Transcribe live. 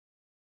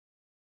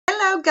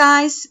Hello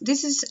guys,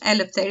 this is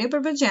Eleftheria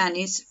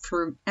Barbagianni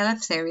from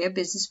Eleftheria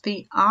Business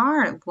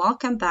PR.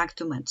 Welcome back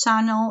to my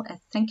channel and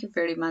thank you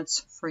very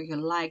much for your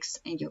likes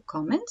and your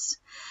comments.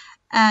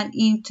 And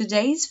in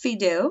today's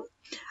video,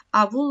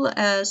 I will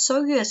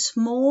show you a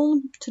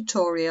small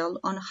tutorial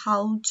on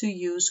how to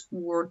use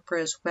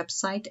WordPress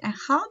website and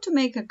how to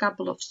make a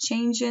couple of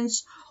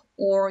changes,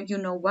 or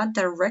what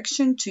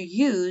direction to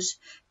use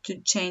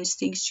to change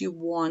things you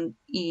want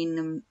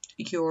in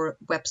your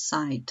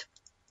website.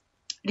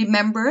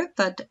 Remember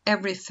that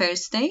every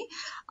Thursday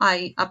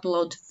I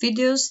upload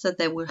videos that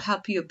they will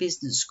help your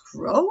business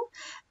grow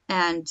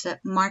and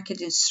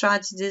marketing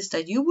strategies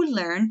that you will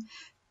learn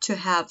to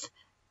have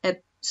a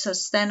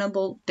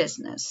sustainable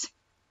business.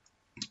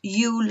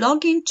 You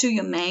log into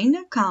your main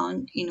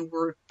account in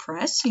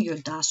WordPress in your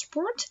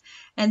dashboard,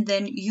 and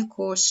then you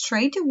go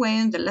straight away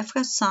on the left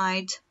hand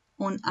side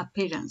on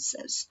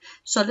appearances.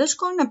 So let's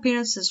go on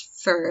appearances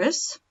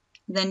first.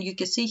 Then you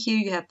can see here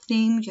you have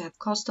theme, you have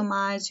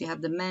customize, you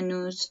have the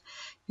menus,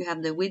 you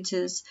have the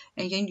widgets,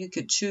 and then you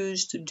could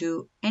choose to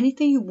do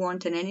anything you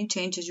want and any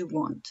changes you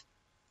want.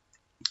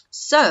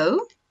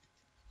 So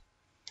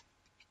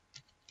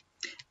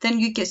then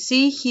you can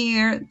see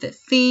here the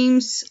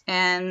themes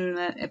and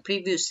a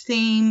previous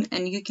theme,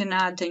 and you can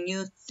add a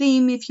new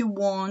theme if you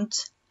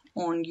want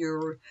on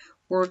your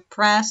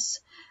WordPress.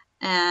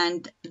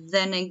 And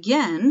then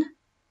again,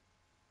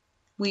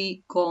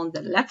 we go on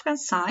the left hand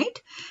side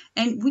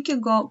and we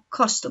can go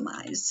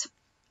customize.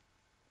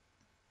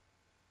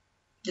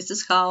 This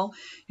is how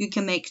you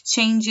can make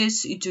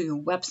changes into your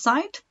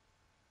website.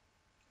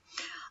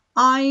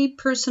 I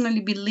personally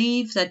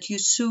believe that you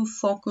should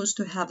focus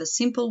to have a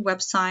simple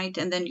website,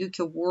 and then you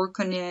can work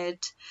on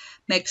it.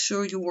 Make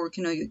sure you're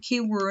working on your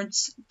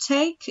keywords.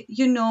 Take,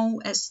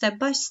 a step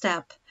by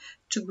step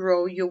to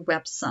grow your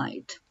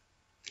website.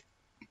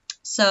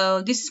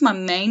 So this is my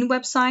main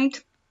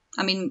website.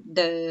 I mean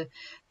the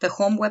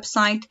home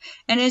website,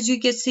 and as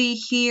you can see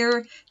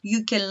here,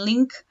 you can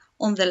link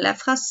on the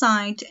left hand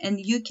side and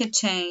you can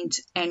change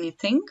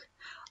anything.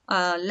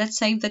 Let's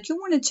say that you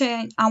want to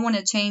change, I want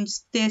to change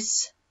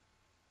this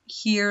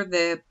here,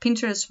 the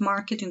Pinterest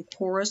marketing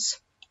course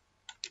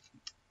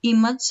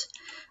image.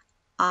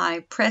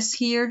 I press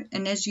here,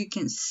 and as you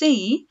can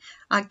see,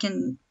 I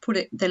can put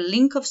the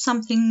link of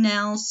something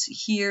else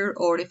here,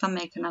 or if I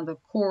make another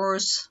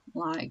course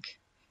like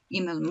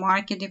email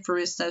marketing, for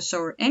instance,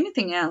 or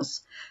anything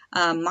else,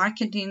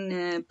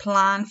 marketing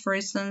plan, for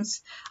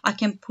instance, I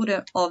can put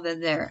it over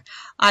there.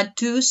 I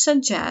do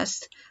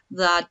suggest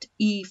that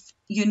if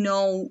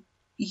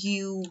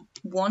you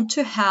want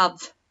to have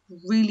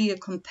really a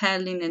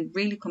compelling and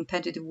really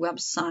competitive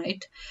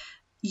website,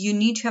 you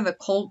need to have a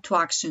call to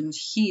action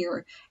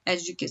here.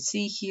 As you can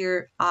see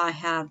here, I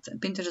have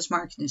Pinterest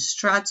marketing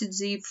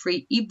strategy,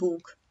 free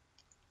ebook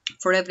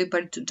for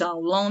everybody to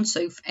download. So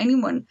if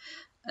anyone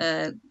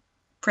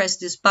press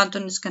this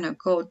button, is going to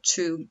go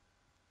to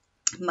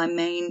my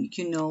main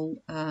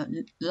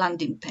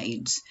landing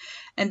page.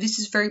 And this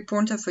is very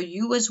important for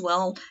you as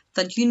well,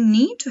 that you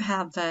need to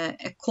have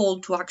a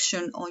call to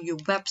action on your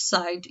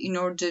website in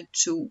order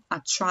to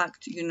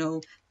attract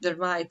the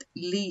right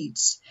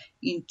leads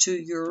into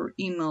your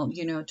email,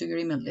 to your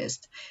email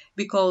list.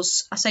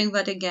 Because I say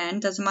that again,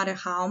 doesn't matter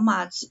how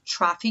much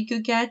traffic you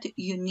get,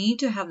 you need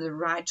to have the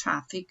right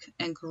traffic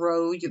and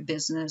grow your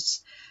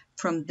business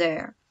from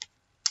there.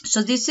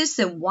 So this is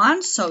the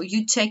one. So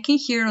you take it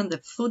here on the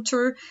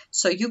footer.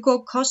 So you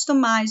go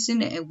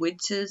customizing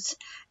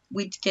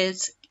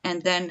widgets,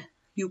 and then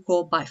you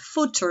go by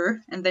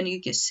footer, and then you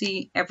can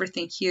see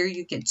everything here.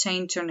 You can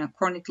change it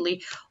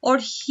accordingly, or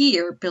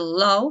here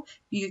below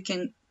you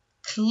can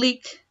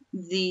click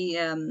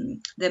the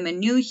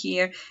menu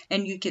here,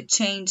 and you can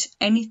change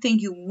anything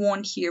you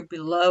want here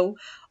below.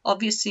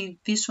 Obviously,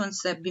 these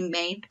ones have been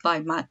made by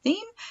my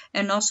theme,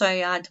 and also I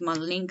add my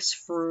links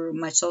for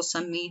my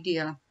social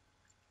media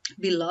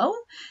below,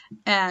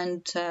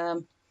 and I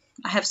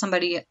have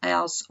somebody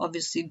else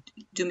obviously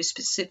do me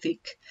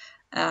specific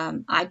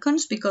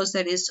icons, because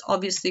there is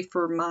obviously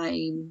for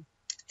my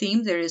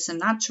theme there is a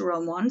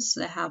natural ones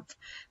that have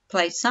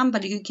placed some,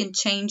 but you can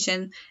change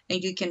them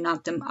and you can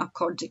add them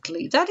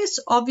accordingly. That is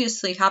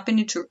obviously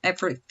happening to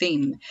every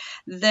theme.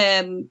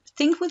 The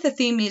thing with the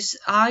theme is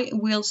I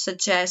will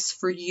suggest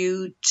for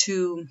you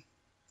to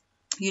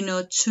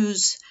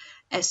choose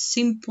a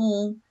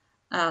simple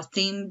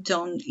theme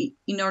done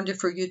in order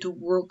for you to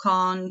work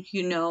on.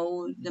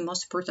 The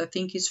most important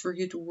thing is for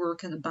you to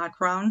work in the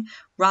background,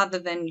 rather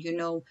than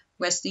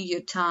wasting your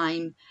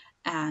time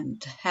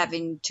and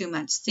having too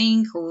much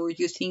think, or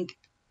you think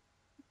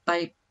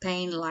by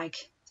paying like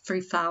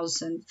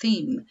 3,000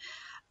 theme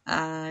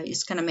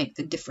is gonna make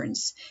the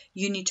difference.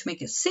 You need to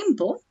make it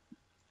simple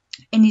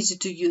and easy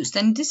to use.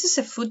 Then this is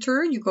a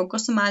footer. You go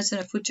customize in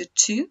a footer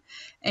too,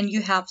 and you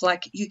have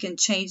you can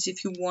change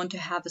if you want to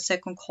have a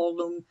second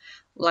column,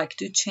 like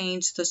to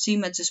change those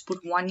images, put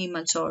one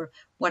image or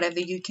whatever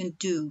you can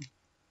do.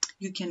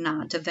 You can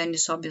add. And then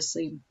it's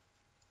obviously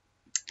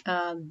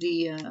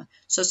the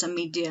social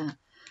media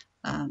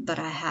that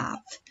I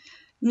have.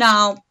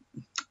 Now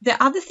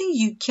The other thing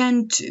you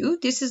can do,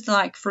 this is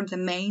like for the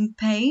main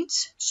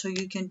page, so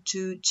you can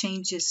do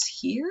changes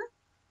here.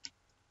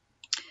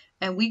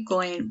 And we're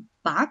going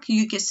back.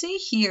 You can see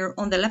here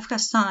on the left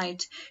hand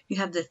side, you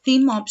have the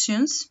theme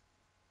options.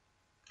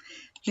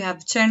 You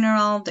have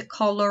general, the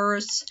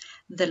colors,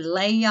 the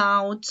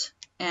layout,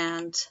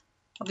 and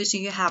obviously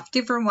you have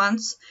different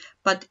ones,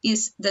 but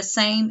it's the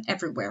same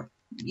everywhere.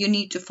 You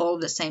need to follow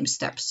the same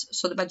steps.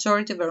 So the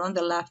majority are on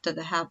the left that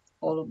they have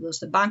all of those,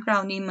 the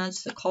background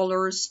image, the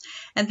colors,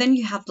 and then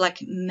you have like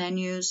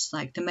menus,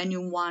 like the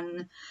menu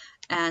one,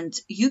 and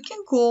you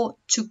can go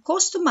to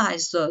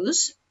customize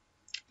those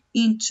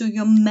into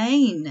your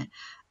main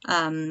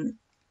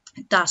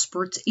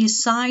dashboard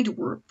inside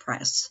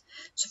WordPress.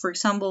 So for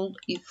example,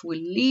 if we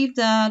leave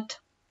that,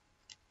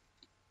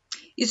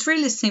 it's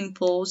really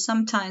simple.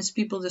 Sometimes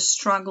people just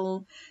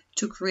struggle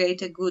to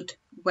create a good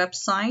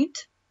website.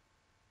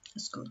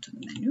 Let's go to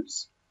the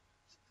menus.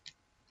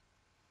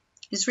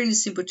 It's really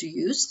simple to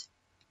use,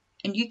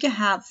 and you can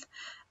have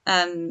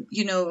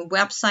you know, a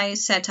website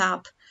set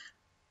up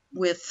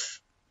with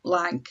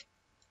like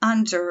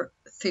under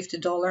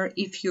 $50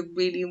 if you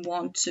really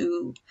want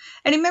to.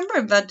 And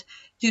remember that,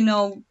 you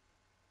know,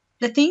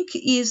 the thing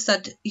is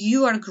that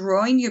you are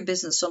growing your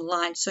business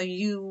online, so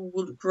you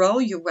will grow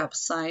your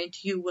website,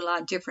 you will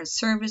add different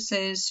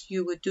services,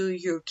 you will do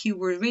your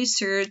keyword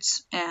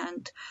research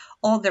and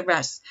all the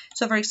rest.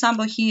 So for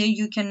example, here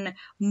you can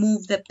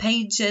move the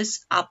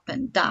pages up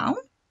and down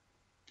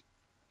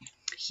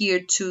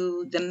here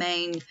to the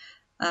main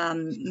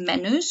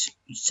menus.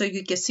 So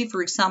you can see,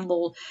 for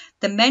example,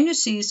 the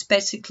menus is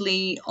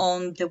basically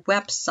on the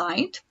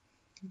website.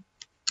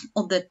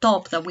 On the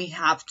top that we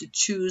have to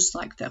choose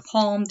like the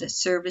home, the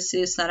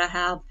services that I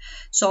have,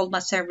 so all my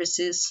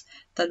services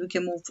that we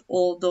can move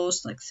all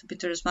those like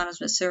Peter's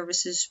management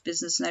services,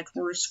 business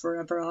networks,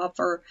 forever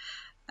offer,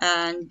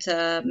 and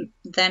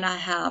then I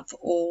have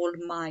all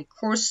my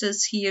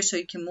courses here, so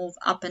you can move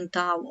up and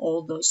down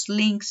all those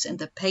links and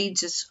the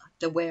pages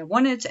the way I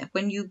want it. And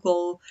when you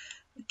go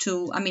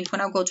to, I mean,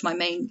 when I go to my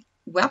main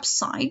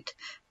website,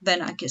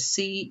 then I can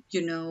see,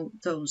 you know,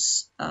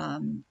 those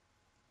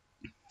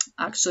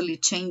actually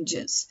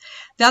changes.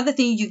 The other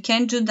thing you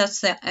can do,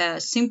 that's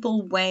a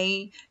simple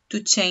way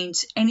to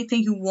change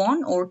anything you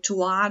want or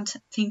to add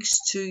things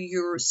to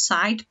your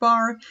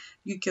sidebar.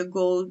 You can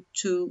go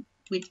to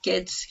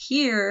widgets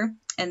here,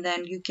 and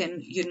then you can,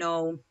 you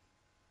know,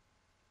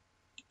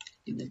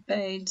 in the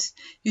page,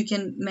 you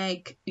can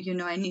make, you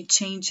know, any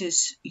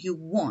changes you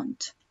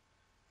want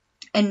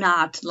and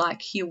add,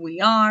 like here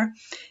we are,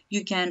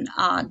 you can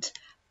add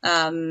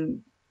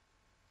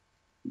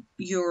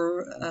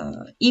your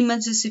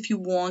images if you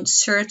want,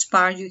 search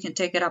bar, you can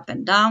take it up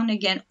and down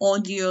again,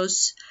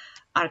 audios,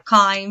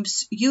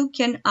 archives, you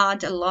can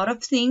add a lot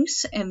of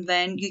things, and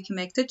then you can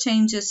make the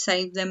changes,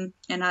 save them,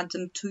 and add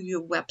them to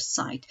your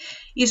website.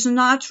 It's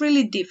not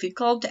really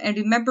difficult, and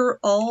remember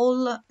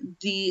all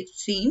the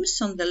themes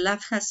on the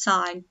left hand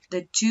side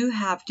that do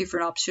have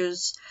different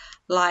options,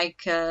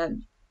 like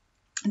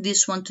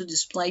this one to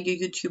display your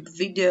YouTube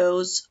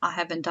videos. I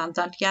haven't done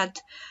that yet,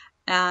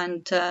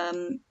 and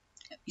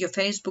your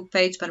Facebook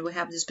page, but we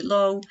have this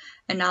below,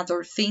 and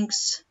other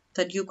things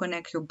that you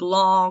connect your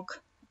blog.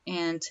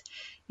 And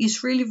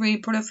it's really, really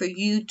important for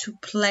you to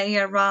play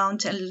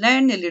around and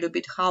learn a little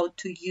bit how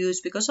to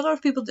use, because a lot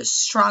of people that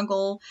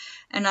struggle,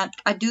 and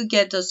I do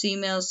get those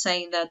emails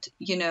saying that,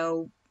 you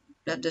know,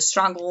 that they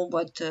struggle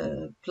what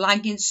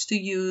plugins to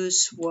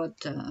use,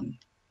 what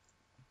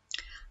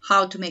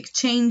how to make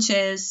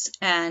changes,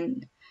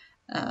 and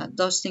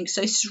those things.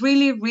 So it's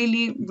really,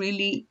 really,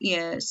 really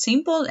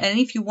simple. And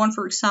if you want,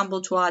 for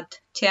example, to add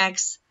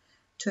text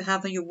to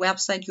have on your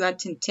website, you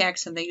add in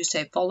text, and then you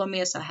say follow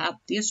me, as I have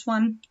this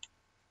one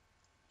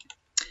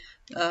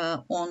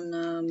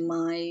on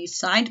my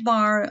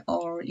sidebar,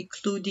 or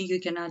including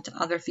you can add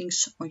other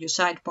things on your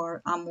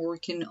sidebar. I'm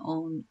working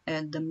on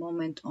at the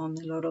moment on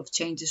a lot of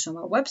changes on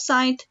my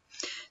website,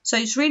 so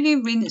it's really,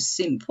 really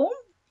simple.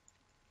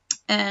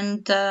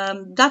 And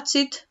that's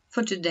it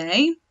for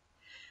today.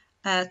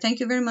 Thank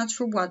you very much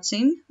for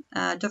watching.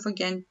 Don't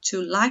forget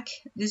to like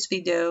this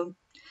video,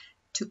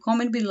 to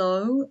comment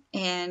below,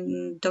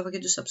 and don't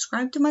forget to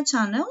subscribe to my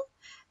channel.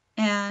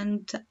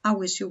 And I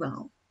wish you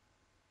well.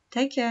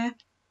 Take care.